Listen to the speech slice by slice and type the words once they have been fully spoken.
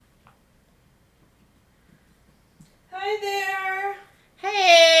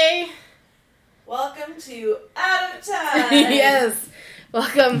Yes.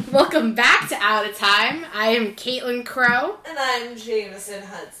 Welcome back to Out of Time. I am Caitlin Crow. And I'm Jameson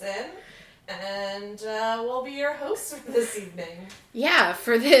Hudson. And we'll be your hosts for this evening. Yeah,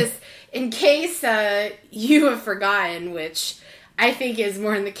 for this, in case you have forgotten, which I think is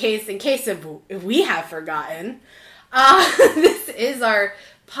more in case of we have forgotten, this is our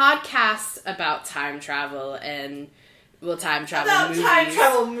podcast about time travel and time travel about movies. Time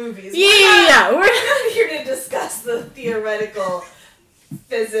travel movies. Yeah. We're not here to discuss the theoretical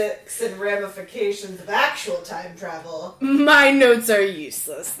physics and ramifications of actual time travel. My notes are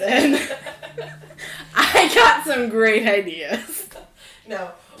useless then. I got some great ideas. No.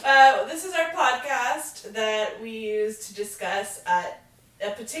 This is our podcast that we use to discuss a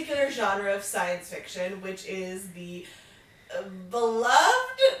particular genre of science fiction, which is the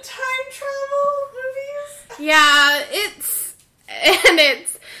beloved time travel movies. Yeah,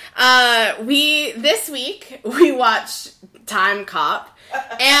 this week we watched Time Cop,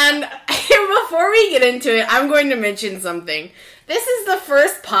 and before we get into it, I'm going to mention something. This is the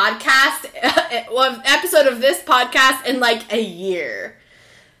first episode of this podcast in like a year.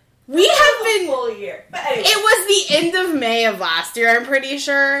 We have been full year. But anyway. It was the end of May of last year, I'm pretty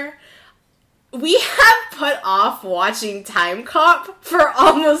sure. We have put off watching Time Cop for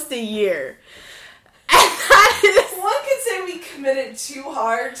almost a year. And that is... One could say we committed too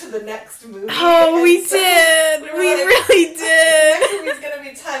hard to the next movie. Oh, we did. We really did. Next movie's gonna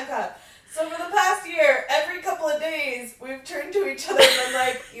be Time Cop. So for the past year, every couple of days, we've turned to each other and been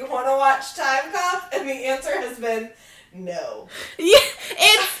like, you want to watch Time Cop? And the answer has been no. Yeah,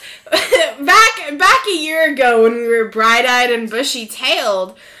 it's... back a year ago when we were bright-eyed and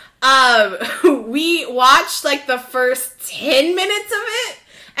bushy-tailed, we watched, like, the first 10 minutes of it,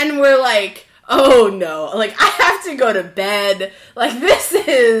 and we're like, oh no, like, I have to go to bed, like, this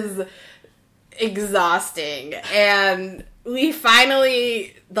is exhausting, and we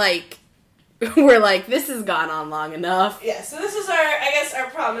finally, like, we're like, this has gone on long enough. Yeah, so this is our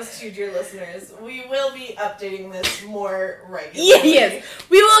promise to you, dear listeners. We will be updating this more regularly. Yes,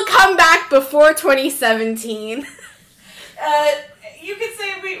 we will come back before 2017. You could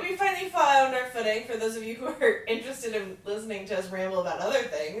say we finally found our footing. For those of you who are interested in listening to us ramble about other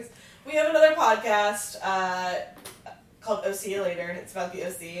things, we have another podcast called OC Later, and it's about the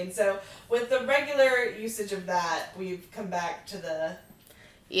OC. And so with the regular usage of that, we've come back to the...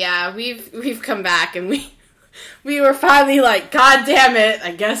 Yeah, we've come back, and we were finally like, God damn it,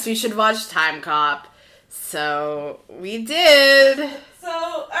 I guess we should watch Time Cop. So we did. So,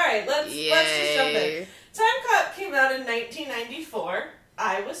 alright, let's just jump in. Time Cop came out in 1994.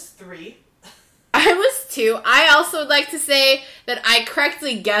 I was 3. I was 2. I also would like to say that I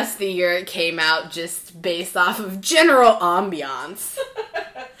correctly guessed the year it came out just based off of general ambiance.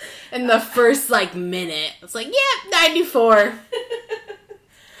 In the first, like, minute. It's like, yeah, 94.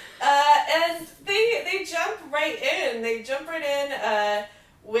 And they jump right in. They jump right in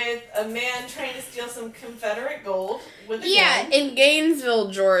with a man trying to steal some Confederate gold with a gun. In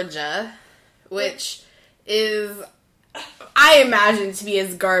Gainesville, Georgia, which is, I imagine, to be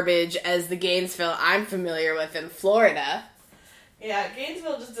as garbage as the Gainesville I'm familiar with in Florida. Yeah,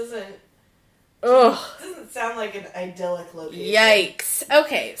 Gainesville just doesn't sound like an idyllic location. Yikes.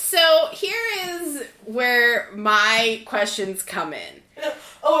 Okay, so here is where my questions come in.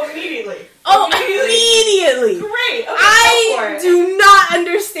 Oh, immediately. Immediately. Great. Okay, I do not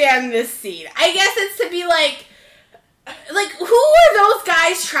understand this scene. I guess it's to be like, who are those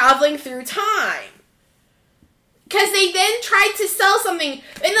guys traveling through time? Because they then tried to sell something in,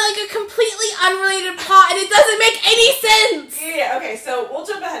 like, a completely unrelated plot, and it doesn't make any sense! Yeah, okay, so we'll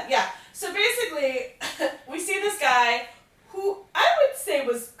jump ahead. Yeah, so basically, we see this guy who I would say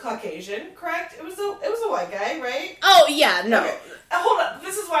was Caucasian, correct? It was a white guy, right? Oh, yeah, no. Okay. Hold on,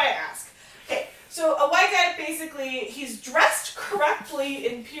 this is why I ask. Okay, so a white guy, basically, he's dressed correctly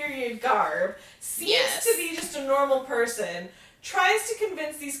in period garb, seems to be just a normal person, tries to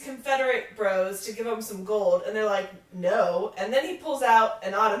convince these Confederate bros to give him some gold, and they're like, no. And then he pulls out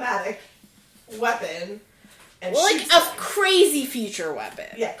an automatic weapon and shoots them. Like a crazy future weapon.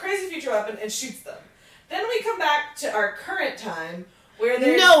 Yeah, crazy future weapon, and shoots them. Then we come back to our current time, where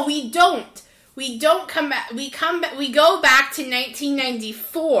there's... No, we don't. We don't come back. We go back to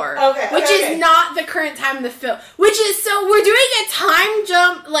 1994. Which is not the current time of the film. Which is, so we're doing a time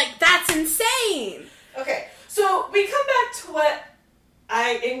jump, like, that's insane. Okay. So, we come back to what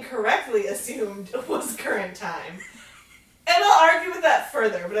I incorrectly assumed was current time. And I'll argue with that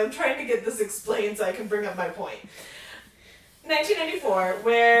further, but I'm trying to get this explained so I can bring up my point. 1994,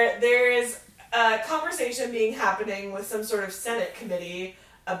 where there is a conversation happening with some sort of Senate committee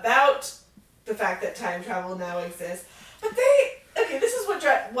about the fact that time travel now exists. But this is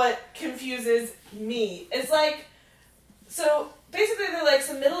what confuses me. It's like, so basically they're like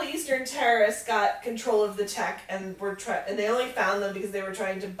some Middle Eastern terrorists got control of the tech and and they only found them because they were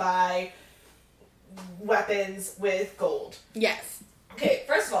trying to buy weapons with gold. Yes. Okay,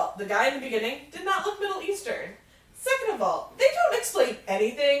 first of all, the guy in the beginning did not look Middle Eastern. Second of all, they don't explain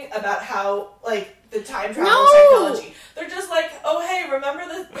anything about how, like, the time travel technology. They're just like, oh, hey, remember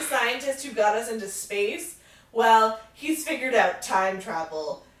the scientist who got us into space? Well, he's figured out time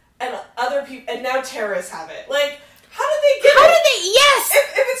travel, and other people, and now terrorists have it. Like, how did they get it? Yes!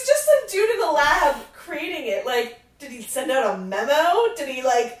 If it's just some dude in the lab creating it, like, did he send out a memo? Did he,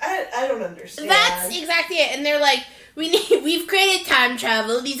 like, I don't understand. That's exactly it. And they're like, we've created time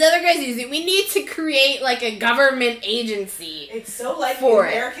travel. These other guys use it. We need to create, like, a government agency. It's so like the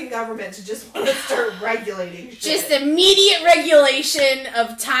American government to just want to start regulating shit. Just immediate regulation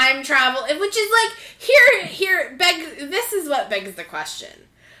of time travel, which is like, this is what begs the question.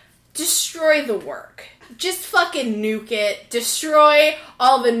 Destroy the work. Just fucking nuke it. Destroy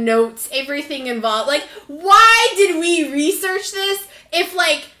all the notes, everything involved. Like, why did we research this if,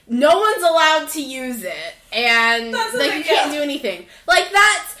 like, no one's allowed to use it and like you can't do anything? Like,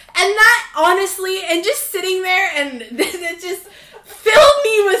 that honestly, and just sitting there and it just filled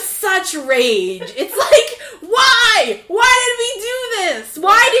me with such rage. It's like, why? Why did we do this?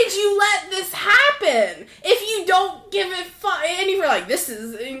 Why did you let this happen? If you don't give it any for, like, this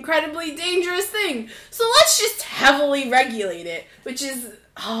is an incredibly dangerous thing. So let's just heavily regulate it, which is,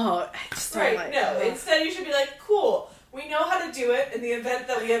 I just don't like. No, instead you should be like, cool, we know how to do it in the event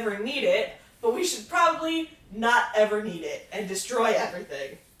that we ever need it, but we should probably not ever need it and destroy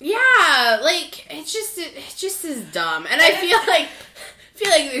everything. Yeah, like, it just is dumb. And I feel like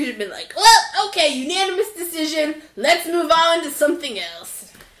they should have been like, well, okay, unanimous decision, let's move on to something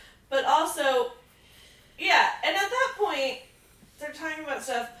else. But also, yeah, and at that point, they're talking about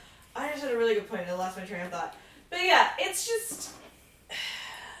stuff. I just had a really good point, I lost my train of thought. But yeah, it's just...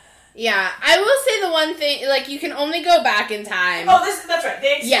 Yeah, I will say the one thing, like, you can only go back in time. Oh, that's right,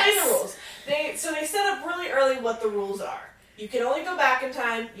 they explain the rules. So they set up really early what the rules are. You can only go back in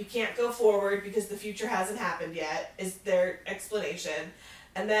time, you can't go forward because the future hasn't happened yet, is their explanation.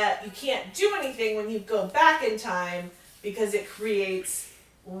 And that you can't do anything when you go back in time because it creates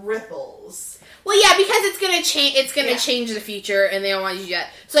ripples. Well, yeah, because it's gonna change the future, and they don't want you to do that.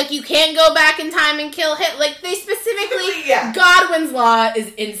 So, like, you can't go back in time and kill Hitler. Like, they specifically, Godwin's law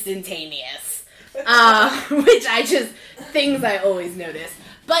is instantaneous. Which things I always notice.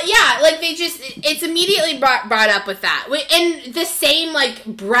 But yeah, like, it's immediately brought up with that. In the same, like,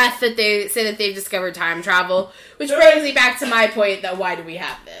 breath that they say that they've discovered time travel, which brings me back to my point that why do we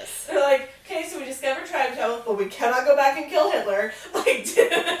have this? They're like, okay, so we discovered time travel, but we cannot go back and kill Hitler. Like,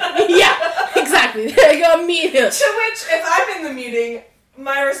 yeah, exactly. There you go, immediately. To which, if I'm in the meeting,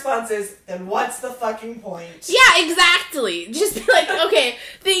 my response is, then what's the fucking point? Yeah, exactly. Just be like, okay,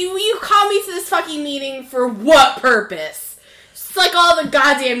 you call me to this fucking meeting for what purpose? It's like all the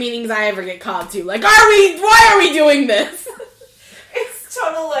goddamn meetings I ever get called to. Like, why are we doing this? It's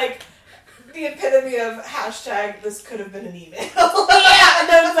total, like, the epitome of hashtag, this could have been an email. Yeah,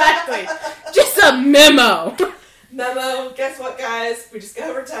 no, exactly. Just a memo. Memo, guess what, guys? We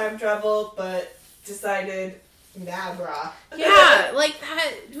discovered time travel, but decided, nah, brah. Yeah, like,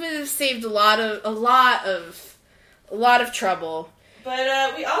 that would have saved a lot of trouble.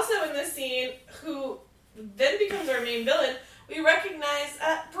 But we also, in this scene, who then becomes our main villain, we recognize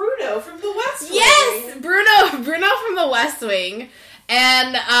Bruno from the West Wing. Yes, Bruno from the West Wing.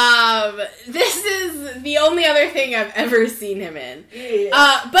 And this is the only other thing I've ever seen him in.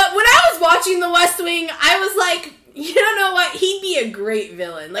 Yeah. But when I was watching the West Wing, I was like, you don't know what? He'd be a great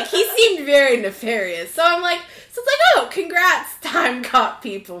villain. Like, he seemed very nefarious. So it's like, oh, congrats, Time Cop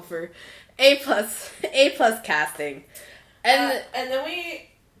people for A+ casting. And then we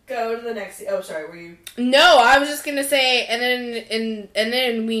go to the next. Oh, sorry. Were you? No, I was just gonna say, and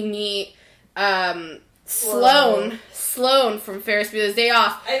then we meet Sloane from Ferris Bueller's Day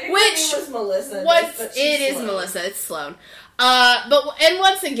Off. I think her name was Melissa. It is Melissa. It's Sloane. And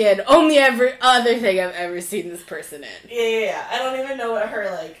once again, only every other thing I've ever seen this person in. Yeah. I don't even know what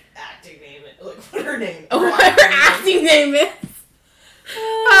her, like, acting name is. Like, what her name. What her acting name is.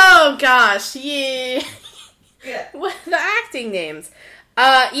 Oh gosh, yeah. Yeah. What the acting names?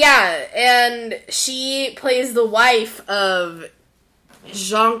 Yeah, and she plays the wife of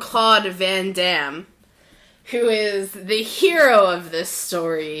Jean-Claude Van Damme, who is the hero of this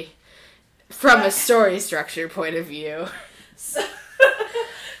story from a story structure point of view. So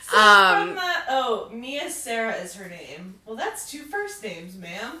from that, Mia Sarah is her name. Well, that's 2 first names,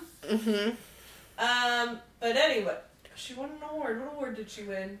 ma'am. Mm-hmm. But anyway, She won an award. What award did she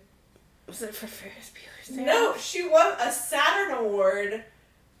win? Was it for Ferris Bueller's Day No, Off? she won a Saturn Award.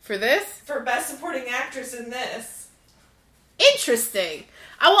 For this? For Best Supporting Actress in this. Interesting.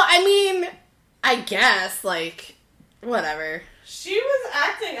 I mean, I guess, like, whatever. She was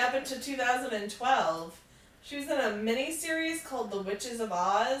acting up until 2012. She was in a mini-series called The Witches of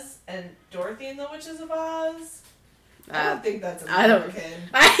Oz and Dorothy and the Witches of Oz. I don't think that's American.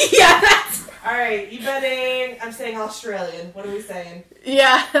 Yeah, that's... Alright, you betting... I'm saying Australian. What are we saying?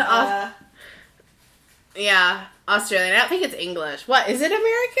 Yeah. Yeah, Australian. I don't think it's English. What, is it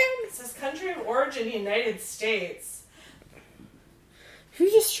American? It says country of origin, United States. Who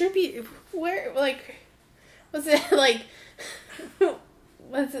distribute... Where, like... Was it, like...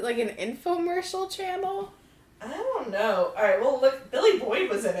 Was it, like, an infomercial channel? I don't know. Alright, well, look, Billy Boyd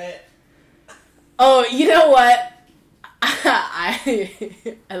was in it. Oh, you know what?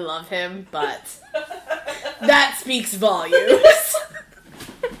 I love him, but that speaks volumes.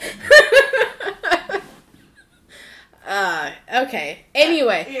 Okay.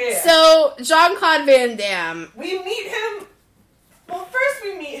 Anyway, yeah. So Jean-Claude Van Damme. We meet him... Well, first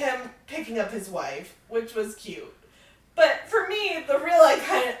we meet him picking up his wife, which was cute. But for me, the real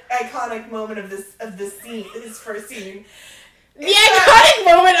iconic moment of this scene, his first scene... The iconic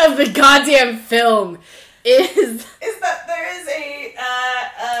moment of the goddamn film is that there is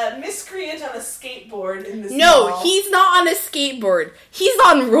a miscreant on a skateboard in this No, mall. he's not on a skateboard. He's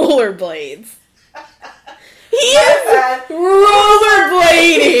on rollerblades. He is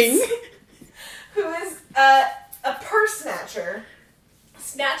rollerblading. Who is a purse snatcher,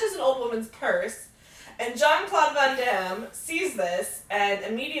 snatches an old woman's purse, and Jean-Claude Van Damme sees this and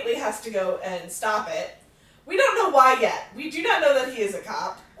immediately has to go and stop it. We don't know why yet. We do not know that he is a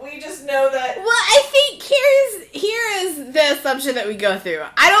cop. We just know that... Well, I think here is the assumption that we go through.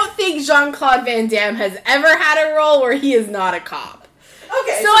 I don't think Jean-Claude Van Damme has ever had a role where he is not a cop.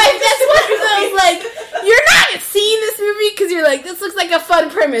 Okay. So that's one of those, like, you're not seeing this movie because you're like, this looks like a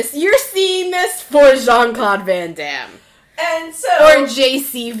fun premise. You're seeing this for Jean-Claude Van Damme. And so... Or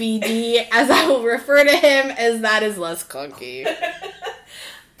JCVD, as I will refer to him, as that is less clunky.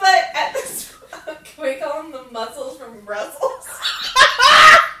 But at this... Can we call him the muscles from Brussels?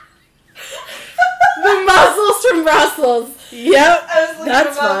 The muscles from Brussels. Yep. I was looking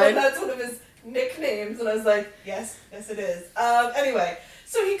that's him up, fine. and that's one of his nicknames, and I was like, yes, it is. Anyway,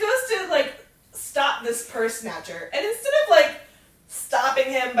 so he goes to, like, stop this purse snatcher, and instead of, like, stopping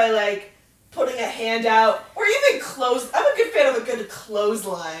him by, like, putting a hand out, or even I'm a good fan of a good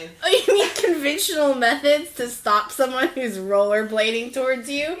clothesline. Oh, you mean conventional methods to stop someone who's rollerblading towards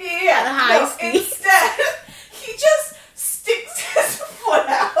you? Yeah. At high speed? Instead, he just sticks his foot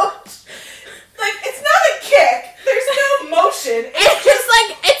out. Like, it's not a kick. There's no motion. It's just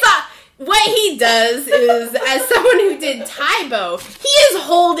like, what he does is, as someone who did Taibo, he is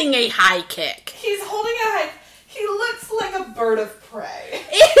holding a high kick. He's holding he looks like a bird of prey.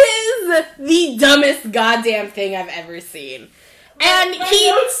 It is the dumbest goddamn thing I've ever seen. And my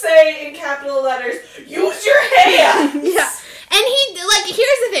notes say in capital letters, use your hands! Yeah. And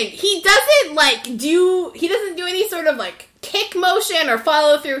here's the thing, he doesn't do any sort of, like, kick motion or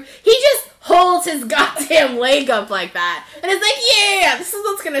follow through. He just holds his goddamn leg up like that. And it's like, yeah, this is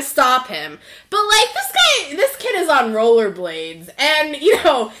what's gonna stop him. But, like, this kid is on rollerblades. And,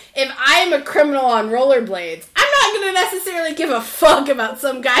 if I'm a criminal on rollerblades, I'm not gonna necessarily give a fuck about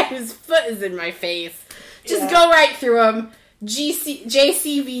some guy whose foot is in my face. Just go right through him.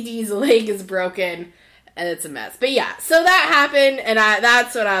 JCVD's leg is broken. And it's a mess. But yeah, so that happened, and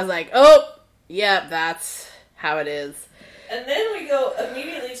that's when I was like, oh, yep, that's how it is. And then we go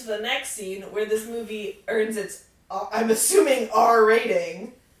immediately to the next scene where this movie earns its, I'm assuming, R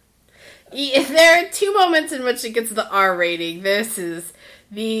rating. If there are two moments in which it gets the R rating, this is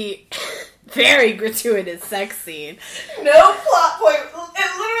the very gratuitous sex scene. No plot point.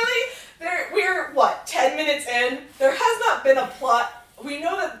 And literally, we're, 10 minutes in? There has not been a plot. We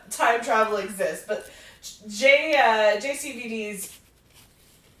know that time travel exists, but JCVD's,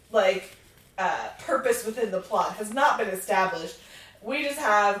 purpose within the plot has not been established. We just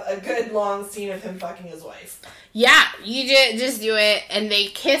have a good long scene of him fucking his wife. Yeah, you just do it, and they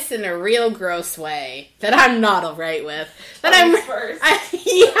kiss in a real gross way that I'm not alright with. That I'm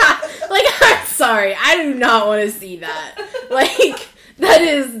sorry, I do not want to see that. That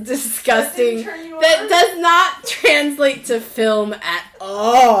is disgusting. That does not translate to film at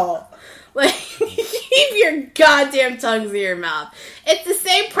all. Keep your goddamn tongues in your mouth. It's the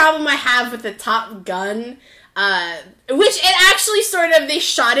same problem I have with the Top Gun, which it actually they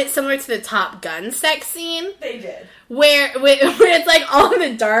shot it similar to the Top Gun sex scene. They did. where it's like all in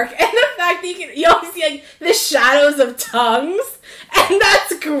the dark, and the fact that you always see like the shadows of tongues, and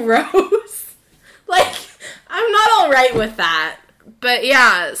that's gross. Like, I'm not alright with that. But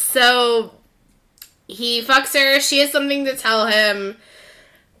yeah, so he fucks her, she has something to tell him.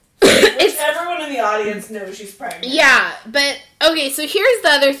 Which everyone in the audience knows she's pregnant. Yeah, but okay, so here's the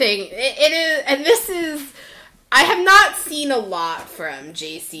other thing. It is, and this is, I have not seen a lot from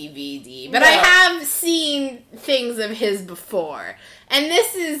JCVD, but no. I have seen things of his before. And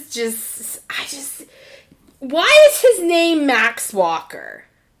this is just, why is his name Max Walker?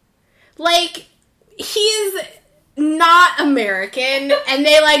 Like, he is not American, and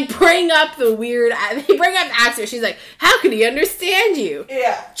they, like, bring up the accent. She's like, how could he understand you?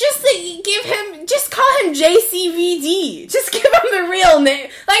 Yeah. Just, like, just call him JCVD. Just give him the real name.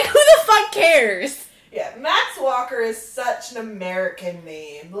 Like, who the fuck cares? Yeah, Max Walker is such an American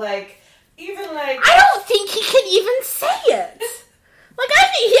name. Like, even, like... I don't think he can even say it. Like, I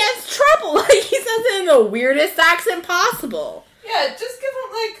think he has trouble. Like, he says it in the weirdest accent possible. Yeah, just give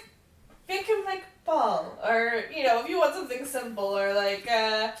him, like, make him, like, Paul, or, you know, if you want something simple, or like,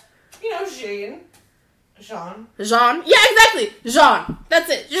 you know, Jean. Yeah, exactly. Jean. That's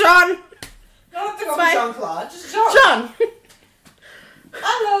it. Jean. Don't have to call me Jean-Claude, just Jean. Jean.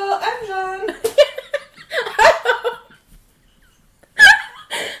 Hello, I'm Jean.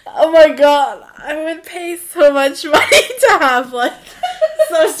 Oh my god, I would pay so much money to have, like,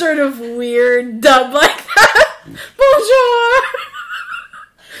 some sort of weird dub like that. Bonjour.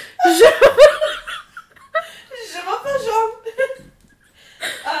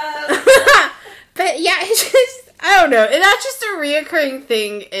 But yeah, it's just, I don't know. And that's just a reoccurring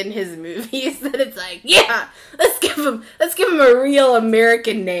thing in his movies, that it's like, yeah, let's give him a real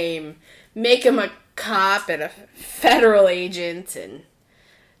American name. Make him a cop and a federal agent, and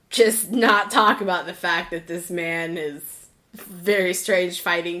just not talk about the fact that this man has very strange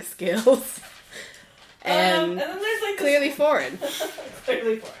fighting skills. And then there's like clearly foreign.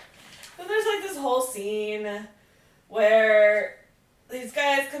 Clearly foreign. Then there's like this whole scene where these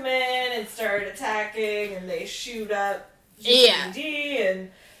guys come in and start attacking, and they shoot up GCD,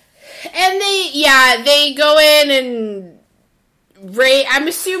 and they go in and rape. I'm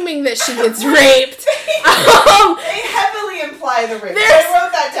assuming that she gets raped. They heavily imply the rape. I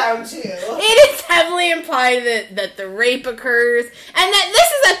wrote that down too. It is heavily implied that the rape occurs, and that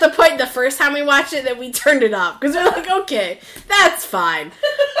this is at the point the first time we watched it that we turned it off, because we're like, okay, that's fine.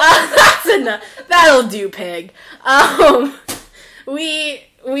 That's enough. That'll do, pig.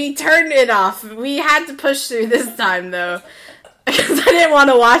 We turned it off. We had to push through this time, though, because I didn't want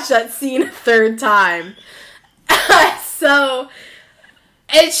to watch that scene a third time. So,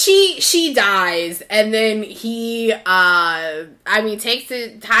 and she dies, and then he, takes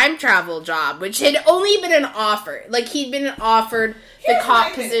a time travel job, which had only been an offer. Like, he'd been offered the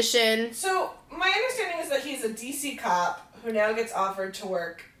cop position. So, my understanding is that he's a DC cop who now gets offered to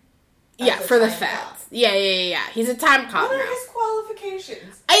work. Yeah, for the feds. Yeah. He's a time cop. What are his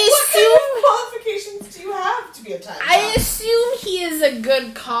qualifications? What kind of qualifications do you have to be a time cop? I assume he is a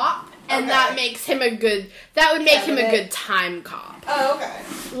good cop, and that makes him a good... That would make him a good time cop. Oh, okay.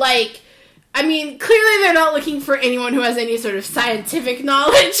 Like, I mean, clearly they're not looking for anyone who has any sort of scientific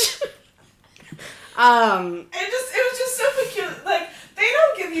knowledge. It was just so peculiar. Like, they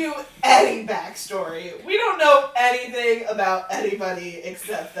don't give you any backstory. We don't know anything about anybody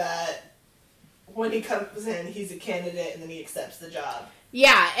except that when he comes in, he's a candidate, and then he accepts the job.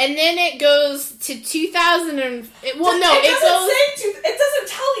 Yeah, and then it goes to 2000 and... It doesn't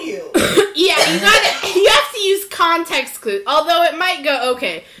tell you. Yeah, you have to use context clues. Although it might go,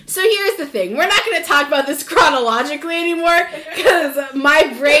 okay, so here's the thing. We're not going to talk about this chronologically anymore, because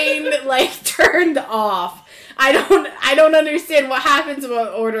my brain, like, turned off. I don't understand what happens in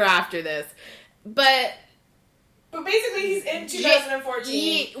order after this. But basically, he's in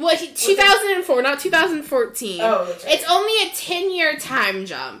 2014. 2004, not 2014. Oh, that's right. It's only a 10-year time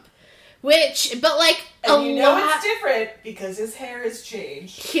jump. But like, and it's different because his hair has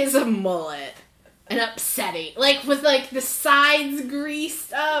changed. He has a mullet. And upsetting. Like, with, like, the sides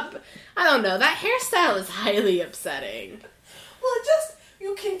greased up. I don't know. That hairstyle is highly upsetting. Well,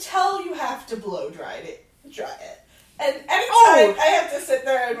 you can tell you have to blow dry it. And anytime I have to sit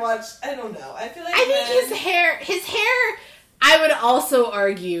there and watch, I don't know. I feel like his hair, I would also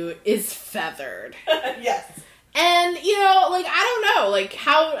argue, is feathered. Yes. And, you know, like, I don't know, like,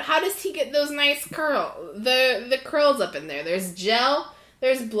 how does he get those nice the curls up in there? There's gel,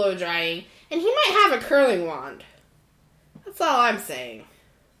 there's blow drying, and he might have a curling wand. That's all I'm saying.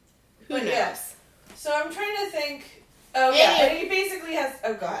 Who knows? Yeah. So I'm trying to think. Oh, yeah, and he basically has...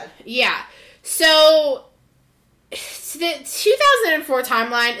 Oh, God. Yeah. So... the 2004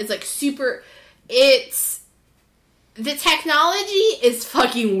 timeline is like super. It's the technology is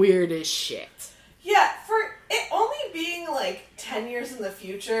fucking weird as shit. Yeah, for it only being like 10 years in the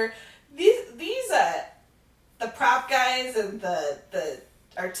future, these the prop guys and the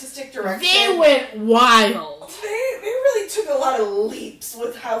artistic direction, they went wild. They really took a lot of leaps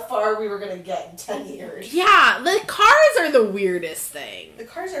with how far we were going to get in 10 years. Yeah, the cars are the weirdest thing. The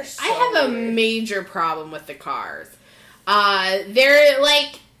cars are so I have weird. a major problem with the cars. They're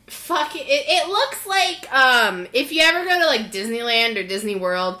like it looks like if you ever go to like Disneyland or Disney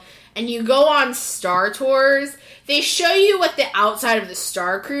World and you go on Star Tours, they show you what the outside of the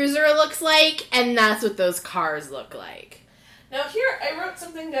Star Cruiser looks like, and that's what those cars look like. Now here, I wrote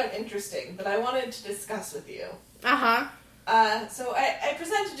something down interesting that I wanted to discuss with you. Uh-huh. So I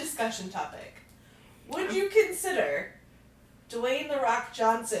present a discussion topic. Would you consider Dwayne "The Rock"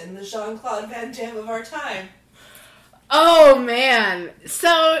 Johnson the Jean-Claude Van Damme of our time? Oh, man.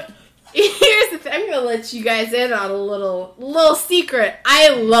 So, here's the thing. I'm going to let you guys in on a little secret. I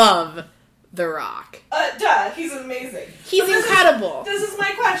love The Rock. Duh, he's amazing. He's incredible. This is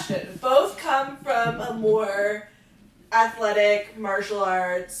my question. Both come from a more athletic, martial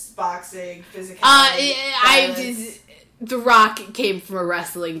arts, boxing, physicality. The Rock came from a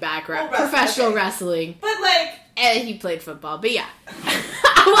wrestling background. Professional wrestling. But, like... And he played football, but yeah.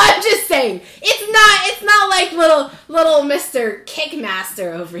 Well, I'm just saying, it's not like little Mr.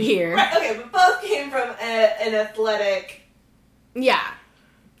 Kickmaster over here. Right, okay, but both came from an athletic... Yeah.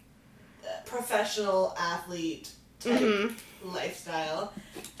 Professional athlete type lifestyle,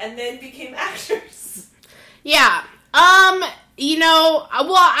 and then became actors. Yeah. You know,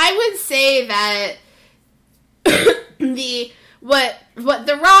 well, I would say that what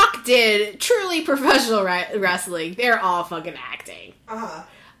The Rock did, truly professional wrestling, they're all fucking acting.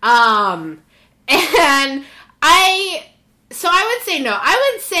 And so I would say no.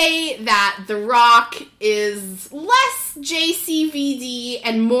 I would say that The Rock is less JCVD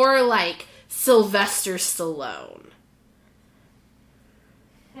and more like Sylvester Stallone.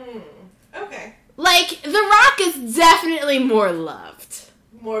 Okay. Like, The Rock is definitely more loved.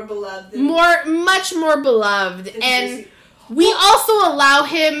 More beloved. Much more beloved. And we also allow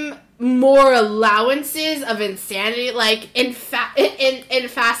him more allowances of insanity. Like, in Fast and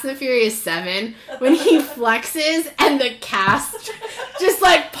the Furious 7, when he flexes and the cast just,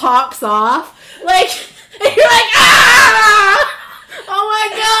 like, pops off. Like, and you're like, ah! Oh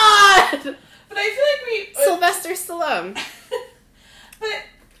my god! But I feel like Sylvester Stallone.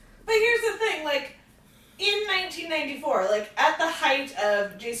 But here's the thing, like, in 1994, like, at the height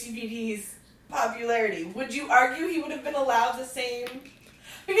of JCVD's popularity, would you argue he would have been allowed the same?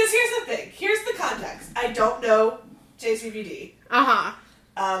 Because here's the thing, here's the context. I don't know JCVD. I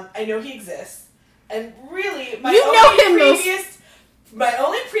know he exists. And really, my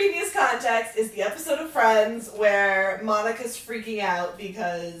only previous context is the episode of Friends where Monica's freaking out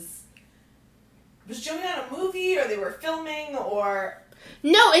because... Was Joey on a movie, or they were filming, or...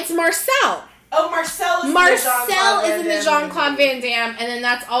 No, it's Marcel. Oh, Marcel is in the Jean-Claude Van Damme, and then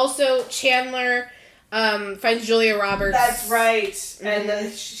that's also Chandler finds Julia Roberts. That's right. And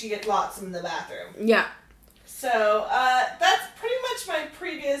then she gets lots in the bathroom. Yeah. So, that's pretty much my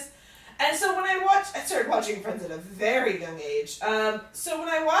previous... And so when I started watching Friends at a very young age. So when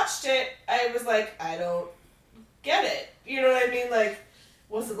I watched it, I was like, I don't get it. You know what I mean? Like,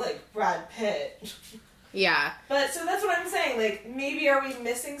 wasn't like Brad Pitt. Yeah. But, so that's what I'm saying. Like, maybe are we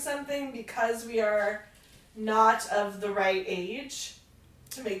missing something because we are not of the right age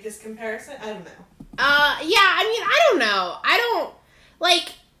to make this comparison? I don't know. Yeah, I mean, I don't know.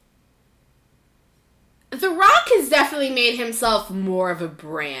 The Rock has definitely made himself more of a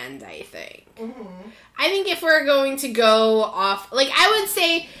brand, I think. I think if we're going to go off, like, I would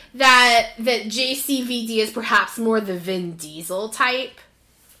say that JCVD is perhaps more the Vin Diesel type.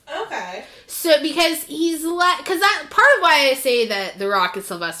 Okay. So, because because that, part of why I say that The Rock is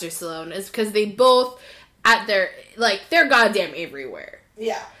Sylvester Stallone is because they both, they're goddamn everywhere.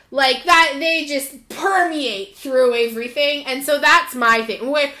 Yeah. Like, that, they just permeate through everything, and so that's my thing.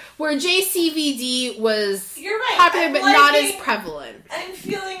 Where JCVD was popular, but not as prevalent. I'm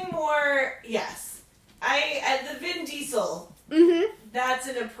feeling more, yes. The Vin Diesel, that's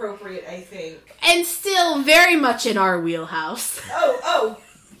inappropriate, I think. And still very much in our wheelhouse. Oh.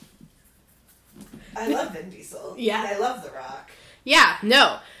 I love Vin Diesel. Yeah. And I love The Rock. Yeah,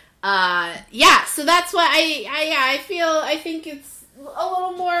 no. So that's why I think it's a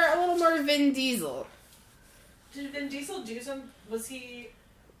little more Vin Diesel. Did Vin Diesel do was he...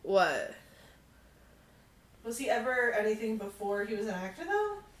 What? Was he ever anything before he was an actor,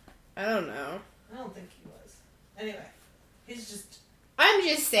 though? I don't know. I don't think he was. Anyway, he's just... I'm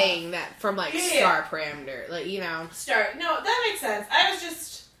just saying that from, like, star parameter. Like, you know. Star. No, that makes sense. I was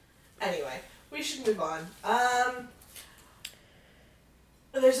just... Anyway, we should move on.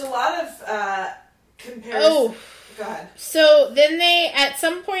 There's a lot of, comparison... Oh. Go ahead. So, then they, at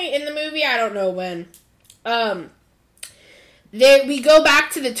some point in the movie, I don't know when, we go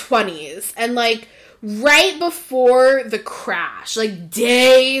back to the 20s, and, like, right before the crash, like,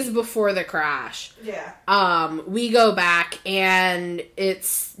 days before the crash, we go back, and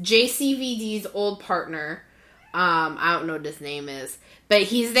it's JCVD's old partner, I don't know what his name is, but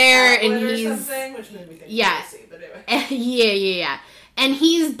he's there, and he's... something, which made me think JC, but anyway. Yeah. And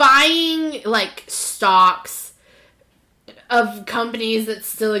he's buying, like, stocks of companies that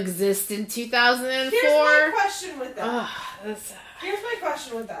still exist in 2004. Here's my question with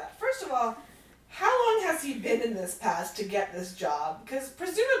that. First of all, how long has he been in this past to get this job? Because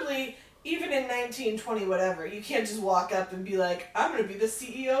presumably, even in 1920 whatever, you can't just walk up and be like, I'm going to be the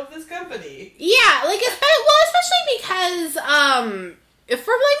CEO of this company. Yeah, like, especially because,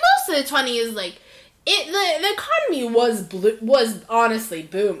 for, like, most of the 20s, like, the economy was honestly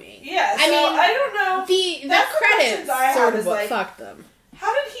booming. Yeah, so I don't know. The credits sort of what fucked them.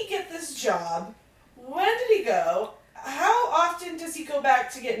 How did he get this job? When did he go? How often does he go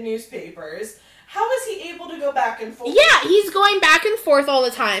back to get newspapers? How is he able to go back and forth? Yeah, he's going back and forth all the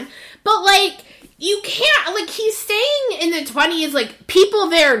time. But, like, you can't, like, he's staying in the 20s, like, people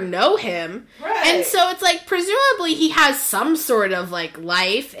there know him. Right. And so it's, like, presumably he has some sort of, like,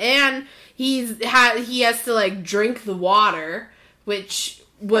 life, and... he has to, like, drink the water, which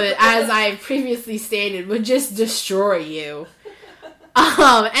would, as I previously stated, would just destroy you.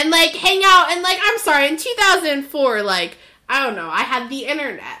 And, like, hang out, and, like, I'm sorry, in 2004, like, I don't know, I had the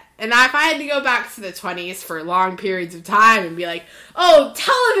internet. And if I had to go back to the 20s for long periods of time and be like, oh,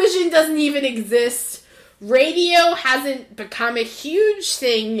 television doesn't even exist, radio hasn't become a huge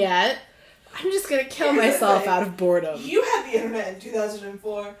thing yet, I'm just gonna kill myself out of boredom. You had the internet in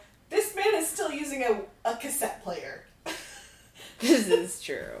 2004. This man is still using a cassette player. This is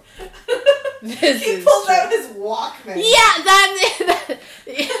true. He pulls out his Walkman. Yeah,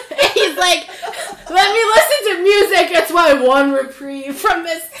 he's like, let me listen to music. It's my one reprieve from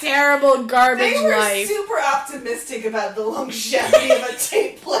this terrible garbage life. They were super optimistic about the longevity of a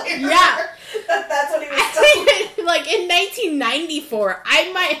tape player. Yeah. That's what he was talking. Like, in 1994,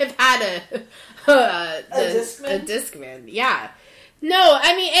 I might have had a Discman. Yeah. No,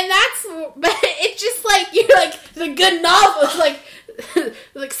 I mean, and that's, but it's just like, you're like, the good novels, like,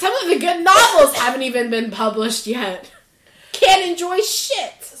 some of the good novels haven't even been published yet. Can't enjoy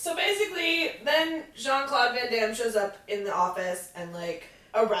shit. So basically, then Jean-Claude Van Damme shows up in the office and, like,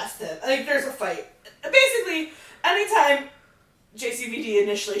 arrests him. Like, there's a fight. Basically, anytime JCVD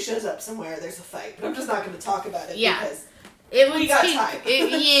initially shows up somewhere, there's a fight. But I'm just not going to talk about it because we got time.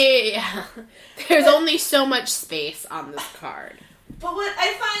 Yeah. There's only so much space on this card. But what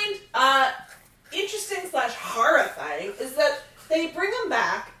I find interesting / horrifying is that they bring him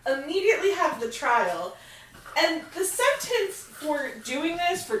back, immediately have the trial, and the sentence for doing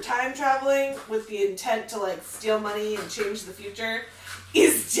this, for time traveling with the intent to, like, steal money and change the future,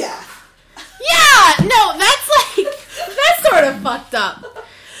 is death. Yeah! No, that's sort of fucked up.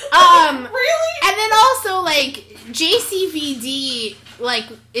 Really? And then also, like, JCVD, like,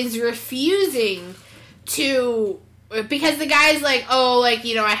 is refusing to... Because the guy's like, oh, like,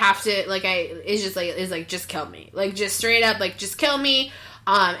 you know, I have to, like, just kill me. Like, just straight up, like, just kill me.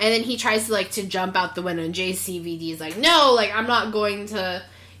 And then he tries to, like, to jump out the window, and JCVD is like, no, like, I'm not going to,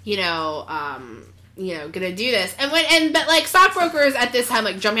 gonna do this. But, like, stockbrokers at this time,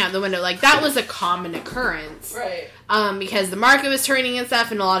 like, jumping out the window, like, that was a common occurrence. Right. Because the market was turning and stuff,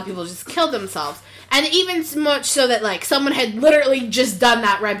 and a lot of people just killed themselves. And even so much so that, like, someone had literally just done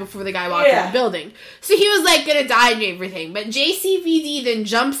that right before the guy walked in the building. So he was, like, gonna die and everything. But JCVD then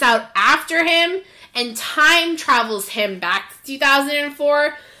jumps out after him and time travels him back to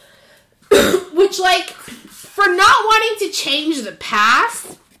 2004. Which, like, for not wanting to change the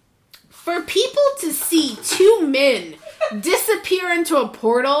past, for people to see two men disappear into a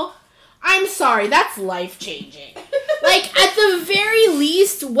portal... I'm sorry, that's life-changing. Like, at the very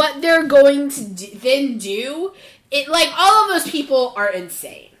least, what they're going to then do, all of those people are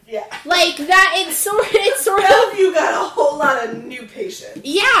insane. Yeah. Like, that, it's sort of... You got a whole lot of new patients.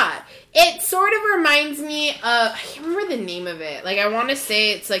 Yeah. It sort of reminds me of... I can't remember the name of it. Like, I want to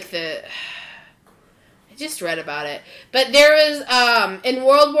say it's, like, I just read about it. But there was, in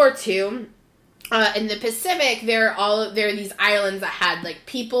World War II... in the Pacific, there are these islands that had, like,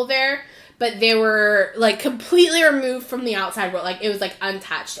 people there, but they were, like, completely removed from the outside world. Like, it was, like,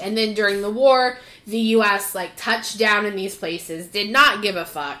 untouched. And then during the war, the U.S., like, touched down in these places, did not give a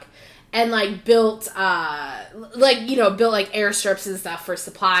fuck, and, like, built, built, like, airstrips and stuff for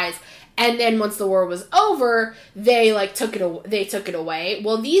supplies. And then once the war was over, they, like, took it away.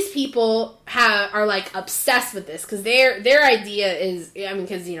 Well, these people are, like, obsessed with this, because their idea is, I mean,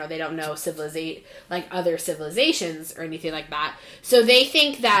 because, they don't know other civilizations or anything like that. So they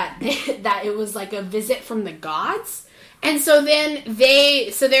think that it was, like, a visit from the gods. And so then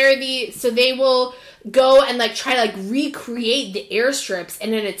they will go and, like, try to, like, recreate the airstrips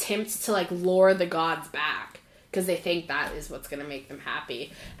in an attempt to, like, lure the gods back. Because they think that is what's going to make them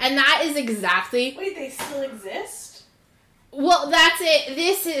happy. And that is exactly... Wait, they still exist? Well, that's it.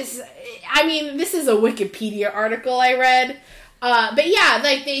 This is a Wikipedia article I read. But yeah,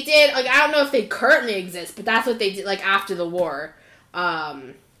 like, they did... Like, I don't know if they currently exist, but that's what they did, like, after the war.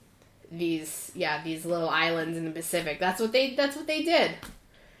 These little islands in the Pacific. That's what they did.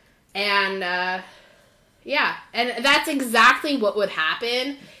 And, yeah. And that's exactly what would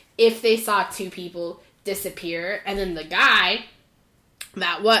happen if they saw two people disappear, and then the guy,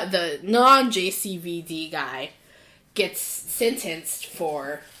 the non-JCVD guy, gets sentenced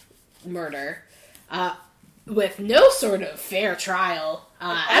for murder, with no sort of fair trial.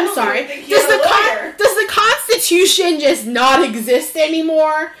 I'm sorry. Does the Constitution just not exist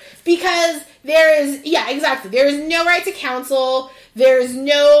anymore? Because there is no right to counsel. There's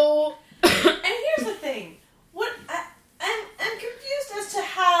no. And here's the thing. I'm confused as to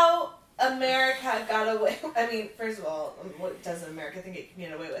how America got away. I mean, first of all, what doesn't America think it can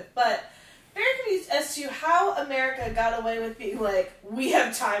get away with? But very confused as to how America got away with being like, we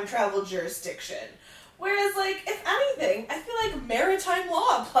have time travel jurisdiction. Whereas, like, if anything, I feel like maritime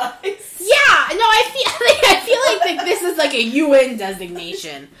law applies. Yeah, no, I feel like this is like a UN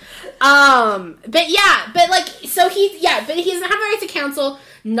designation. But he doesn't have the right to counsel,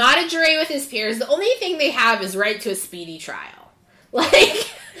 not a jury with his peers. The only thing they have is right to a speedy trial.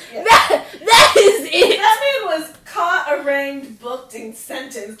 Like. Yeah. That is it. That man was caught, arraigned, booked, and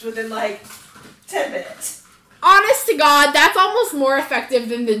sentenced within, like, 10 minutes. Honest to God, that's almost more effective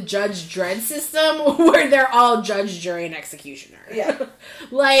than the Judge Dredd system, where they're all judge, jury, and executioner. Yeah.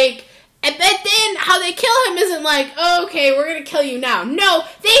 Like, but then how they kill him isn't like, oh, okay, we're gonna kill you now. No,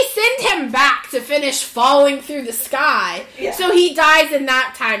 they send him back to finish falling through the sky, so he dies in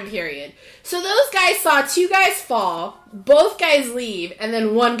that time period. So those guys saw two guys fall, both guys leave, and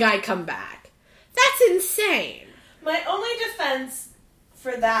then one guy come back. That's insane. My only defense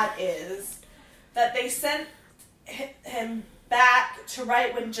for that is that they sent him back to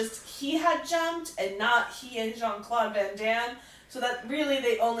right when just he had jumped and not he and Jean-Claude Van Damme, so that really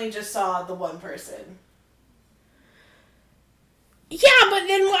they only just saw the one person. Yeah, but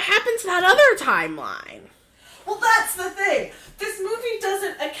then what happened to that other timeline? Well, that's the thing. This movie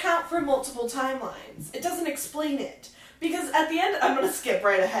doesn't account for multiple timelines. It doesn't explain it. Because at the end, I'm going to skip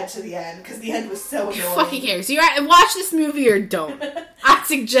right ahead to the end, because the end was so annoying. Who fucking cares? You watch this movie or don't. I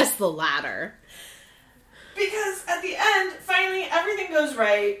suggest the latter. Because at the end, finally, everything goes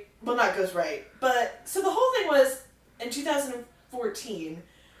right. Well, not goes right. But, so the whole thing was, in 2014,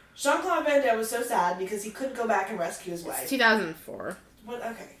 Jean-Claude Van Damme was so sad because he couldn't go back and rescue his wife. It's 2004. What?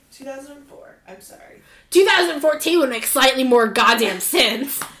 Okay, 2004. I'm sorry. 2014 would make slightly more goddamn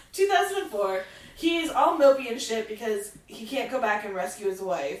sense. 2004. He's all mopey and shit because he can't go back and rescue his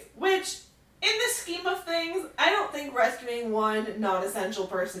wife. Which, in the scheme of things, I don't think rescuing one non-essential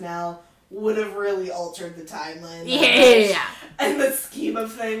personnel would have really altered the timeline. Yeah. In the scheme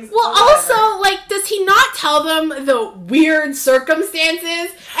of things. Well, also, like, does he not tell them the weird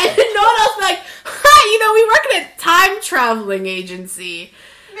circumstances? And then no one else be like, we work at a time-traveling agency.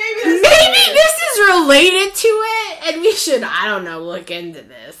 Maybe this is related to it, and we should, I don't know, look into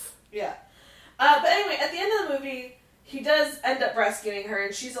this. Yeah. But anyway, at the end of the movie, he does end up rescuing her,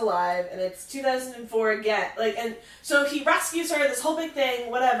 and she's alive, and it's 2004 again. Like, and so he rescues her, this whole big thing,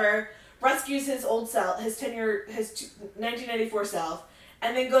 whatever, rescues his old self, his 1994 self,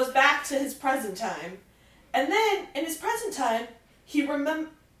 and then goes back to his present time. And then, in his present time, he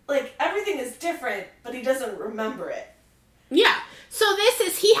everything is different, but he doesn't remember it. Yeah. So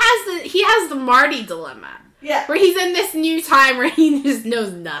he has the Marty dilemma. Yeah. Where he's in this new time where he just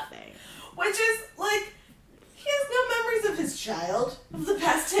knows nothing. Which is, like, he has no memories of his child, of the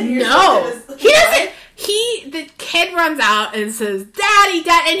past 10 years. No. He doesn't. The kid runs out and says, Daddy,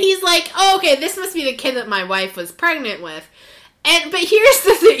 Dad, and he's like, oh, okay, this must be the kid that my wife was pregnant with. But here's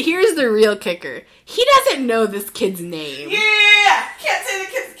the real kicker. He doesn't know this kid's name. Yeah. Can't say the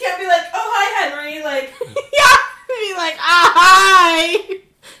kid, can't be like, oh, hi, Henry, like. Yeah. Be like, hi.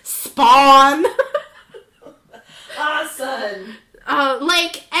 Spawn. Son.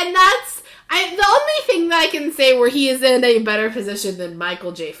 And that's... the only thing that I can say where he is in a better position than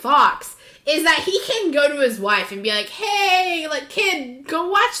Michael J. Fox is that he can go to his wife and be like, hey, like, kid, go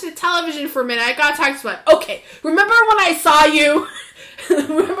watch the television for a minute. I gotta talk to you about, okay, remember when I saw you?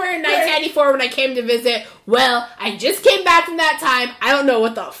 Remember in 1994 when I came to visit? Well, I just came back from that time. I don't know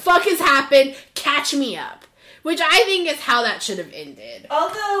what the fuck has happened. Catch me up. Which I think is how that should have ended.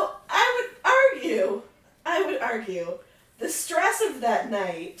 Although, I would argue, the stress of that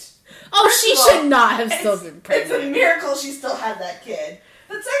night... Oh, she should not have still been pregnant. It's a miracle she still had that kid.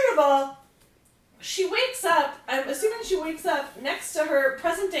 But second of all, she wakes up, I'm assuming she wakes up next to her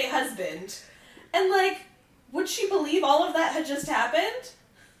present-day husband, and, like, would she believe all of that had just happened?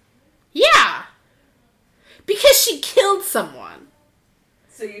 Yeah. Because she killed someone.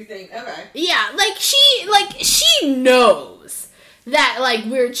 So you think, okay. Yeah, she knows that, like,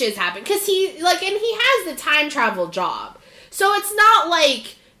 weird shit's happened. Because he has the time travel job. So it's not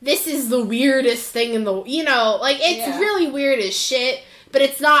like this is the weirdest thing in the, it's really weird as shit, but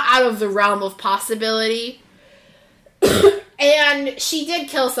it's not out of the realm of possibility. And she did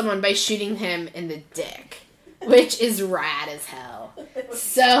kill someone by shooting him in the dick, which is rad as hell. It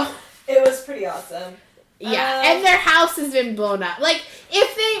was pretty awesome. Yeah, and their house has been blown up. Like,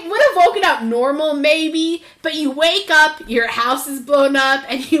 if they would have woken up normal, maybe, but you wake up, your house is blown up,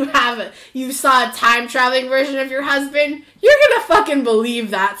 and you saw a time-traveling version of your husband, you're gonna fucking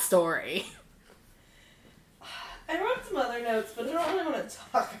believe that story. I wrote some other notes, but I don't really want to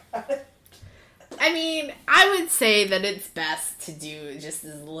talk about it. I mean, I would say that it's best to do just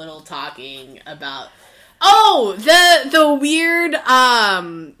as little talking about... Oh, the weird,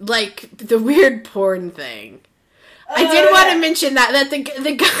 the weird porn thing. I did want to mention that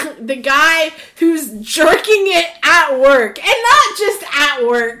the guy who's jerking it at work, and not just at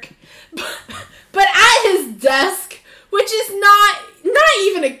work, but at his desk, which is not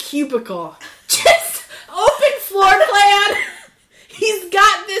even a cubicle, just open floor plan. He's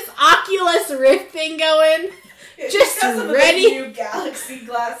got this Oculus Rift thing going. Just ready. New Galaxy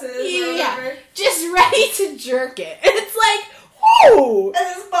glasses. Yeah, just ready to jerk it. And it's like, whoa!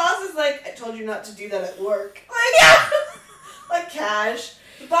 And his boss is like, I told you not to do that at work. Like, like Cash.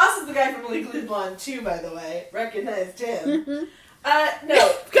 The boss is the guy from Legally Blonde too, by the way. Recognized him. Mm-hmm.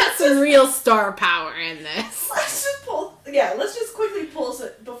 No. Got some real star power in this. Let's just quickly pull some,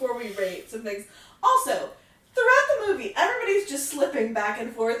 before we rate some things. Also, throughout the movie, everybody's just slipping back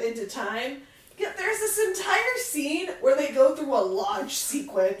and forth into time. Yet there's this entire scene where they go through a launch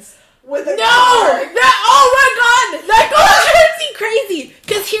sequence with a car. Oh my god! That goes crazy!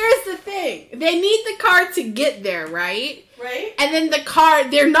 Because here's the thing. They need the car to get there, right? Right. And then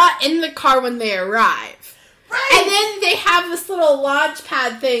they're not in the car when they arrive. Right. And then they have this little launch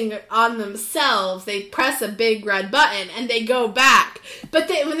pad thing on themselves. They press a big red button and they go back. But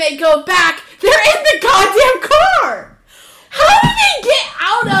when they go back, they're in the goddamn car! How do they get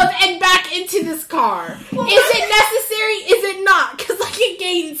out of and back into this car? Well, is it necessary? Is it not? Because it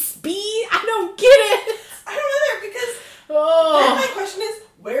gains speed? I don't get it. I don't either, because then my question is,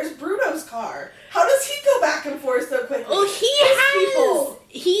 where's Bruno's car? How does he go back and forth so quickly? Well,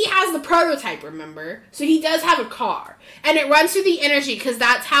 he has the prototype, remember? So he does have a car. And it runs through the energy, because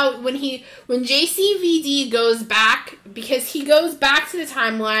that's how, when JCVD goes back, because he goes back to the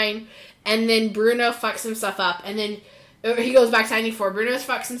timeline, and then Bruno fucks himself up, and then he goes back to 94. Bruno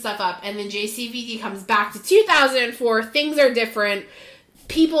fucks himself up, and then JCVD comes back to 2004. Things are different.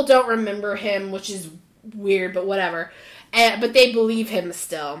 People don't remember him, which is weird, but whatever. But they believe him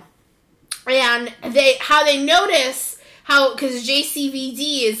still. And they notice because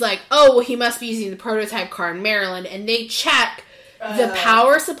JCVD is like, oh, well, he must be using the prototype car in Maryland, and they check the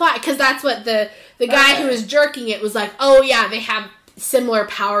power supply, because that's what the guy who was jerking it was like, oh yeah, they have similar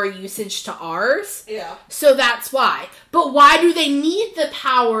power usage to ours. Yeah. So that's why. But why do they need the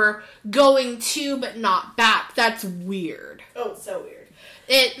power going to but not back? That's weird. Oh, so weird.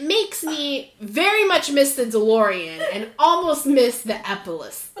 It makes me very much miss the DeLorean and almost miss the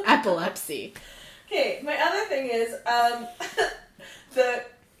epilepsy. Okay, my other thing is,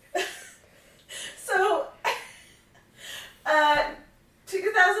 So,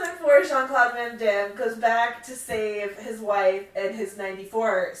 2004, Jean-Claude Van Damme goes back to save his wife and his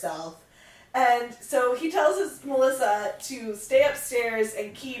 94 self. And so he tells Melissa to stay upstairs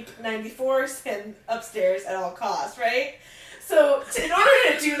and keep 94's upstairs at all costs, right? So in order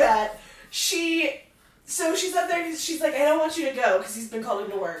to do that, she's up there and she's like, I don't want you to go, because he's been called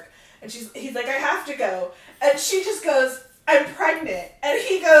into work. And he's like, I have to go. And she just goes, I'm pregnant. And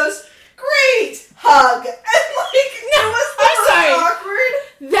he goes, great hug. And like, No, it was I'm sorry. awkward.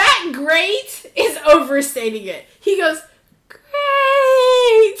 That great is overstating it. He goes,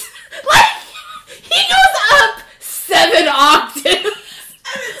 great. Like, he goes up 7 octaves.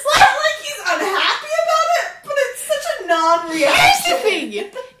 And it's not like he's unhappy about it, but it's such a non-reaction. Here's the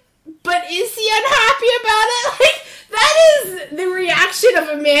thing. But is he unhappy about it? Like, that is the reaction of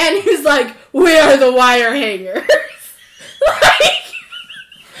a man who's like, where are the wire hangers? Like,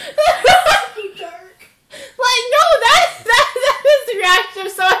 So dark. like, no, that is the reaction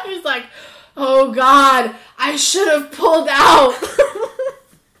of someone who's like, oh God, I should have pulled out.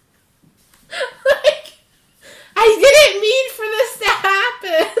 Like, I didn't mean for this to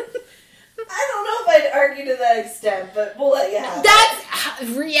happen. I don't know if I'd argue to that extent, but we'll let you have it. That's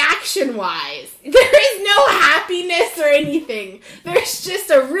reaction-wise. There is no happiness or anything. There's just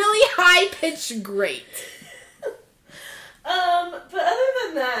a really high-pitched great. But other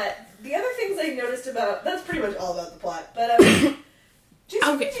than that, the other things I noticed about, that's pretty much all about the plot, but, Jason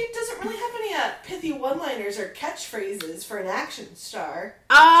Sudeikis doesn't really have any pithy one-liners or catchphrases for an action star.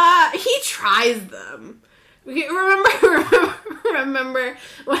 He tries them. Remember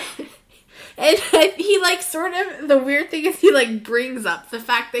when... And he, like, sort of, the weird thing is he, like, brings up the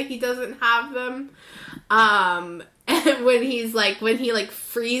fact that he doesn't have them. And when he, like,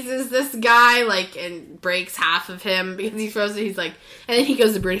 freezes this guy, like, and breaks half of him because he's frozen, he's like, and then he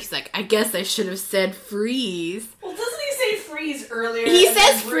goes to Bruno, he's like, I guess I should have said freeze. Well, doesn't he say freeze earlier? He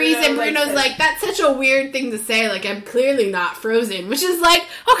says freeze, and Bruno's like, that's such a weird thing to say, like, I'm clearly not frozen, which is like,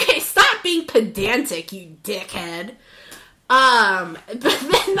 okay, stop being pedantic, you dickhead. But then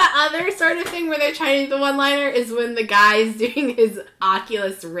the other sort of thing where they're trying to do the one-liner is when the guy's doing his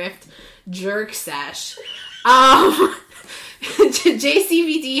Oculus Rift jerk sesh.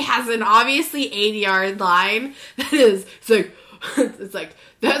 JCVD has an obviously 80-yard line that is, it's like,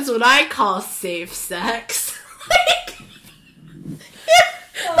 that's what I call safe sex. Like,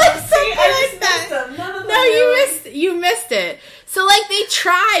 like something like that. No, you missed it. So, like, they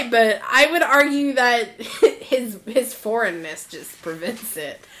try, but I would argue that his foreignness just prevents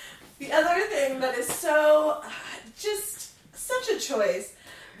it. The other thing that is so, just such a choice,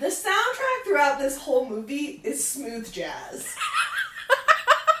 the soundtrack throughout this whole movie is smooth jazz.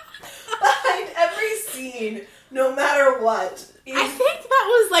 Behind every scene, no matter what. I think that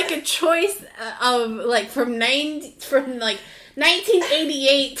was, like, a choice of, like, from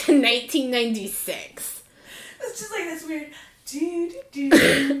 1988 to 1996. It's just like this weird... Yeah,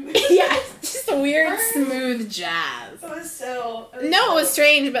 it's just a weird, smooth jazz. It was so... It was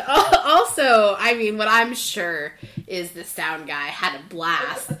strange, but also, I mean, what I'm sure is the sound guy had a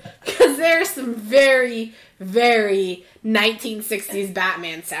blast. Because there's some very, very 1960s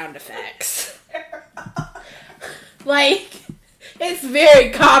Batman sound effects. Like, it's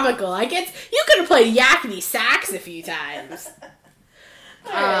very comical. Like, you could have played yakety sax a few times.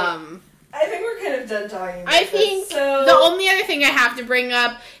 I think we're kind of done talking about I think this, so... the only other thing I have to bring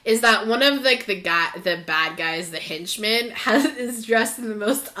up is that one of, like, the bad guys, the henchman, is dressed in the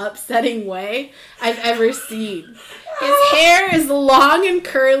most upsetting way I've ever seen. His hair is long and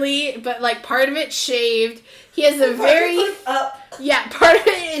curly, but, like, part of it's shaved. He has a very... up. Yeah, part of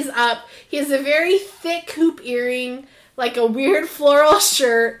it is up. He has a very thick hoop earring, like a weird floral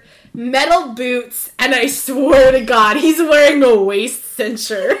shirt, metal boots, and I swear to God, he's wearing a waist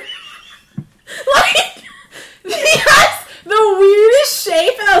cincher. Like, he has the weirdest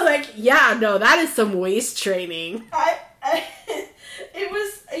shape, and I was like, yeah, no, that is some waist training. I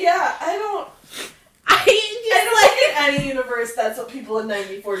don't like in any universe that's what people in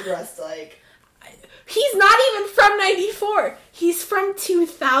 94 dressed like. He's not even from 94. He's from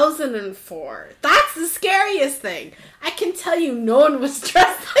 2004. That's the scariest thing. I can tell you no one was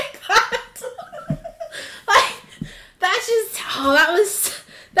dressed like that. Like, that's just,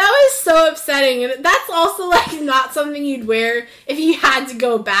 that was so upsetting. And that's also, like, not something you'd wear if you had to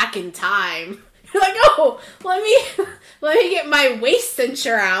go back in time. You're like, oh, let me get my waist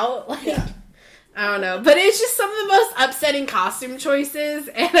cincher out. Like, yeah. I don't know. But it's just some of the most upsetting costume choices,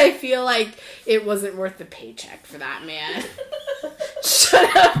 and I feel like it wasn't worth the paycheck for that man. Should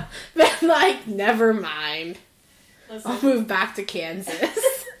have been like, never mind. Listen, I'll move back to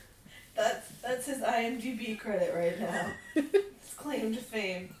Kansas. That's his IMDb credit right now. His claim to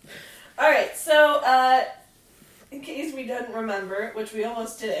fame. Alright, so, in case we didn't remember, which we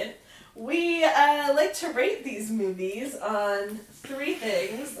almost didn't, we like to rate these movies on 3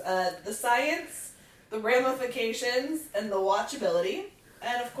 things. The science, the ramifications, and the watchability.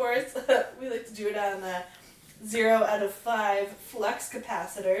 And of course, we like to do it on 0 out of 5 flux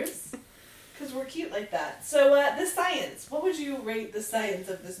capacitors. Because we're cute like that. So, the science. What would you rate the science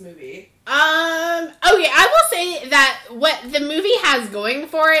of this movie? Okay, I will say that what the movie has going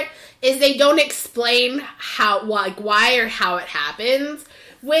for it is they don't explain why or how it happens.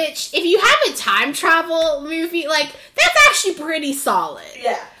 Which, if you have a time travel movie, that's actually pretty solid.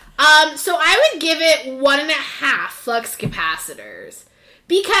 Yeah. So I would give it 1.5 flux capacitors.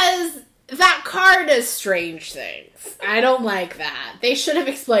 Because that car does strange things. I don't like that. They should have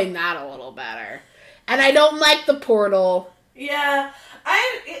explained that a little better. And I don't like the portal. Yeah.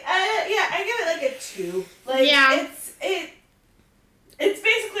 I give it a 2. It's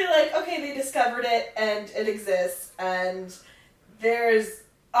basically okay, they discovered it, and it exists, and there's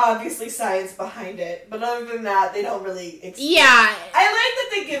obviously science behind it, but other than that, they don't really explain. Yeah. I like that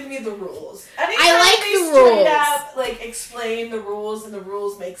they give me the rules. Anytime I like they the rules. Straight up, explain the rules and the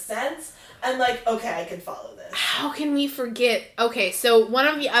rules make sense, I'm like, okay, I can follow this. How can we forget? Okay, so one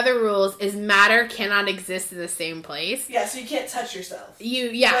of the other rules is matter cannot exist in the same place. Yeah, so you can't touch yourself. You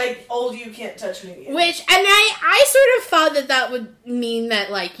can't touch me. Which, and I sort of thought that would mean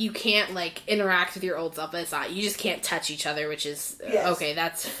that, you can't, interact with your old self, but it's not. You just can't touch each other, which is, okay,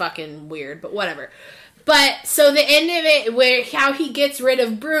 that's fucking weird, but whatever. But, so the end of it, how he gets rid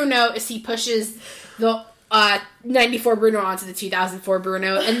of Bruno is he pushes the 94 Bruno onto the 2004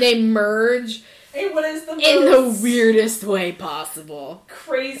 Bruno, and they merge. Hey, what is the in the weirdest way possible?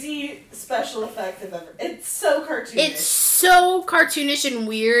 Crazy special effect I've ever. It's so cartoonish. It's so cartoonish and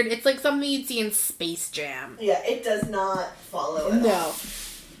weird. It's like something you'd see in Space Jam. Yeah, it does not follow at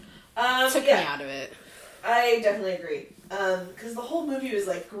all. Took me out of it. I definitely agree. Because the whole movie was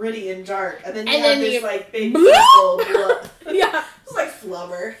gritty and dark, and then you have this big blub. Yeah, it was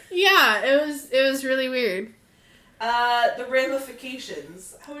flubber. Yeah, it was really weird. The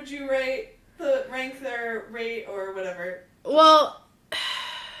ramifications. How would you rank their rate or whatever? Well,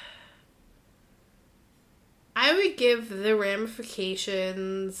 I would give the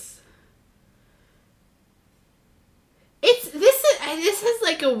ramifications. This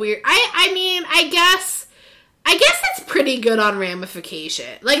is a weird. I guess it's pretty good on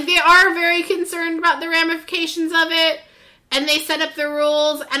ramification. They are very concerned about the ramifications of it, and they set up the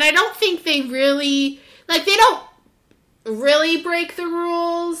rules, and I don't think they really they don't really break the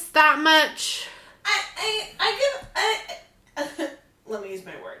rules that much. Let me use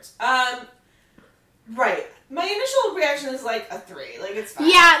my words. Right. My initial reaction is a 3. It's fine.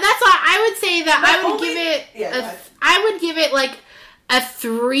 Yeah, that's all. I would say that I would give it a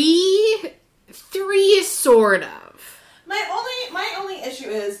 3. 3 sort of. My only issue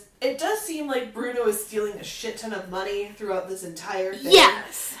is it does seem like Bruno is stealing a shit ton of money throughout this entire thing.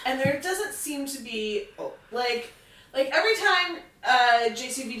 Yes. And there doesn't seem to be every time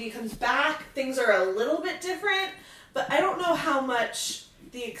JCVD comes back, things are a little bit different, but I don't know how much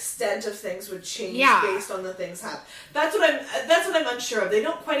the extent of things would change based on the things happen. That's what I'm unsure of. They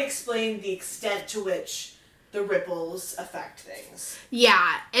don't quite explain the extent to which the ripples affect things.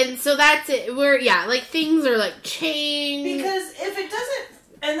 Yeah, and so that's it. Things are changed. Because if it doesn't,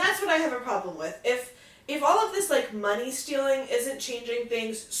 and that's what I have a problem with. If all of this money stealing isn't changing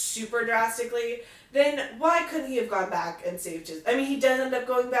things super drastically, then why couldn't he have gone back and saved his... I mean, he does end up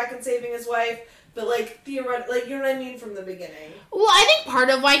going back and saving his wife, but theoretically, you know what I mean, from the beginning. Well, I think part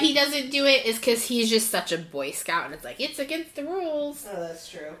of why he doesn't do it is because he's just such a Boy Scout, and it's against the rules. Oh, that's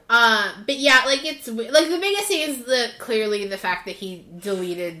true. But yeah, it's... the biggest thing is clearly the fact that he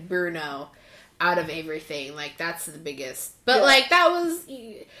deleted Bruno out of everything. That's the biggest. But, that was...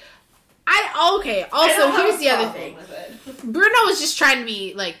 Also, here's the other thing. Bruno was just trying to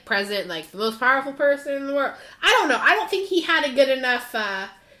be, president, the most powerful person in the world. I don't know. I don't think he had a good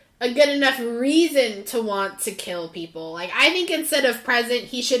enough reason to want to kill people. I think instead of president,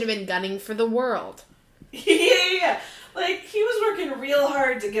 he should have been gunning for the world. Yeah. He was working real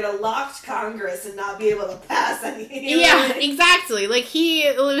hard to get a locked Congress and not be able to pass anything. Yeah, exactly.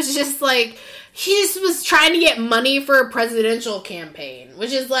 He was just, he just was trying to get money for a presidential campaign,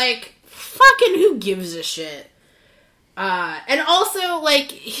 which is, fucking who gives a shit? And also,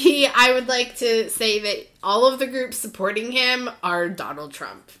 I would like to say that all of the groups supporting him are Donald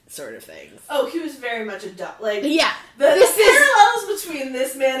Trump sort of things. Oh, he was very much a yeah. The parallels between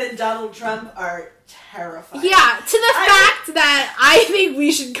this man and Donald Trump are terrifying. Yeah, to the fact that I think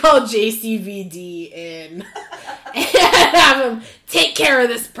we should call JCVD in and have him take care of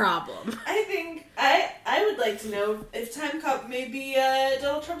this problem. I think I would like to know if Time Cop may be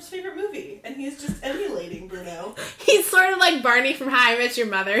Donald Trump's favorite movie, and he's just emulating Bruno. He's sort of like Barney from How I Met Your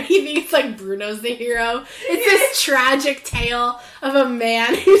Mother. He thinks Bruno's the hero. It's this tragic tale of a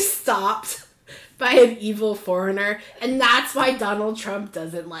man who stopped by an evil foreigner, and that's why Donald Trump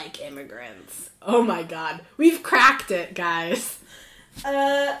doesn't like immigrants. Oh my god. We've cracked it, guys.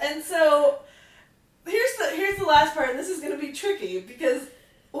 And so, here's the last part, and this is going to be tricky, because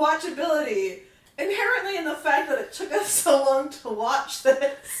watchability, inherently in the fact that it took us so long to watch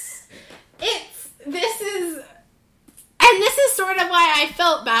this. This is sort of why I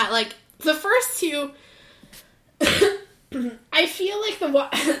felt bad. Like, the first two, I feel like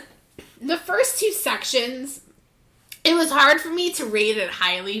the first two sections, it was hard for me to rate it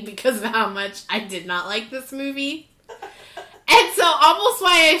highly because of how much I did not like this movie. And so, almost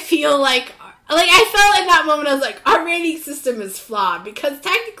why I feel like I felt in that moment, I was like, our rating system is flawed, because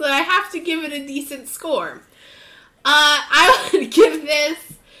technically I have to give it a decent score. I will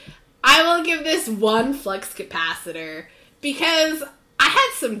give this 1 flux capacitor, because I had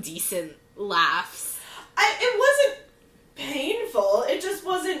some decent laughs. It wasn't painful, it just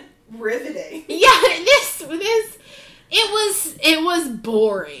wasn't riveting. Yeah, it was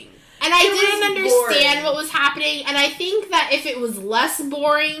boring. And I didn't understand what was happening, and I think that if it was less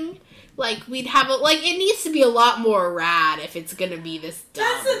boring, like, we'd have it needs to be a lot more rad if it's gonna be this dumb.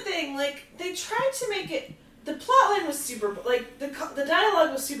 That's the thing, like, they tried to make it, the plotline was super, like, the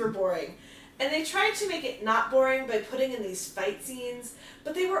dialogue was super boring, and they tried to make it not boring by putting in these fight scenes,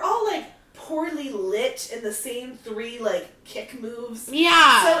 but they were all, like, poorly lit in the same 3, like, kick moves.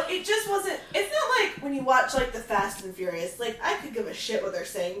 Yeah. So it just wasn't, it's not like when you watch, like, the Fast and Furious, like, I could give a shit what they're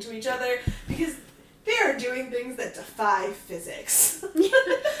saying to each other, because they are doing things that defy physics.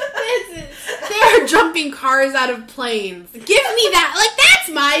 They're jumping cars out of planes. Give me that. Like,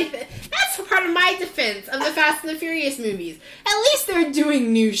 that's part of my defense of the Fast and the Furious movies. At least they're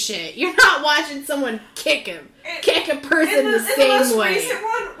doing new shit. You're not watching someone kick a person the same way. In the most recent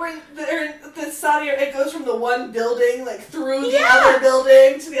one, where the Saudi, it goes from the one building, like, through the other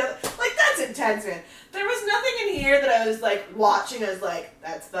building to the other. Like, that's intense, man. There was nothing in here that I was, like, watching as, like,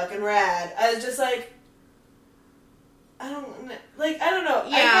 that's fucking rad. I was just like, I don't know. Yeah.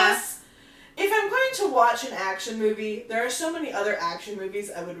 I guess if I'm going to watch an action movie, there are so many other action movies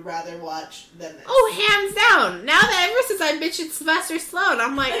I would rather watch than this. Oh, hands down. Now that ever since I bitched at Sylvester Stallone,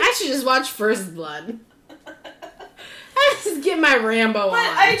 I'm like, I should just watch First Blood. I just get my Rambo on. But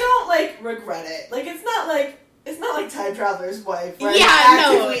I don't, like, regret it. Like, it's not like Time Traveler's Wife, right? Yeah,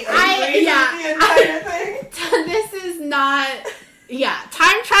 no. The entire thing. This is not... Yeah,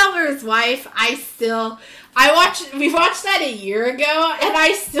 Time Traveler's Wife, we watched that a year ago, and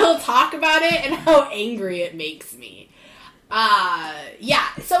I still talk about it and how angry it makes me. Yeah,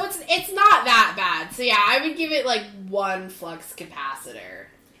 so it's not that bad. So yeah, I would give it, like, 1 flux capacitor.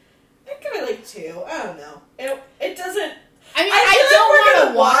 I'd give it, like, 2. I don't know. It doesn't... I mean, I don't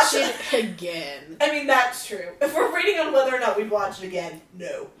want to watch it again. I mean, that's true. If we're rating on whether or not we'd watch it again,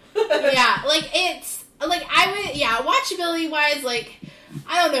 no. Yeah, like, it's... Like, watchability-wise, like,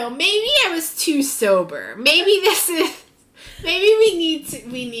 I don't know, maybe I was too sober. Maybe we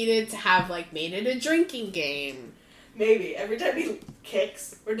needed to have, like, made it a drinking game. Maybe. Every time he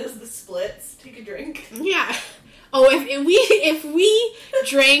kicks or does the splits, take a drink. Yeah. Oh, if we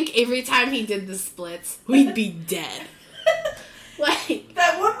drank every time he did the splits, we'd be dead. Like,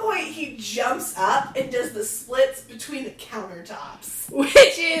 at one point he jumps up and does the splits between the countertops,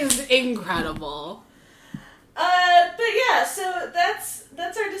 which is incredible. But yeah, so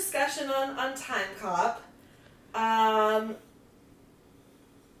that's our discussion on Time Cop. I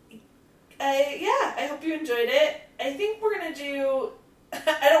hope you enjoyed it. I think we're gonna do.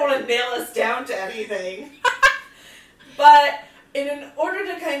 I don't want to nail us down to anything, but in order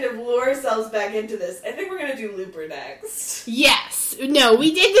to kind of lure ourselves back into this, I think we're gonna do Looper next. Yes. No,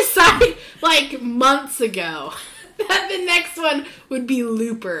 we did decide, like, months ago that the next one would be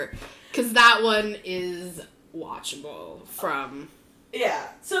Looper, because that one is watchable from... Yeah.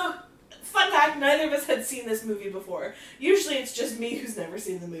 So, fun fact, neither of us had seen this movie before. Usually it's just me who's never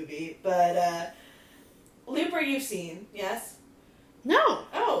seen the movie, but, Looper you've seen, yes? No.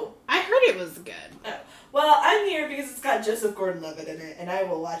 Oh. I heard it was good. Oh. Well, I'm here because it's got Joseph Gordon-Levitt in it, and I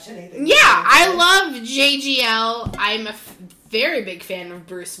will watch anything. Yeah, I love JGL. I'm a very big fan of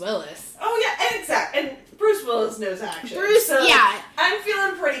Bruce Willis. Oh, yeah, exactly. And Bruce Willis knows action. Yeah. I'm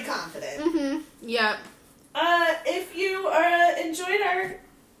feeling pretty confident. Mm-hmm. Yep. If you enjoyed our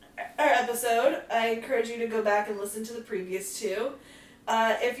episode, I encourage you to go back and listen to the previous 2.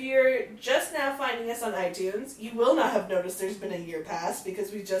 If you're just now finding us on iTunes, you will not have noticed there's been a year past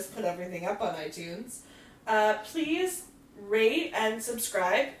because we just put everything up on iTunes. Please rate and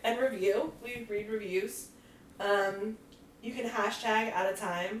subscribe and review. We read reviews. You can hashtag out of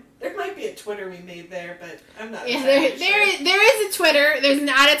time. There might be a Twitter we made there, but I'm not. Yeah, there is a Twitter. There's an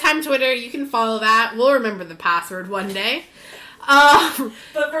out of time Twitter. You can follow that. We'll remember the password one day.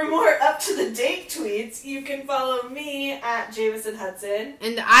 But for more up to the date tweets, you can follow me at Jamison Hudson,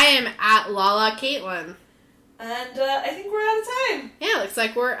 and I am at Lala Caitlin. And I think we're out of time. Yeah, looks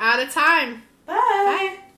like we're out of time. Bye. Bye.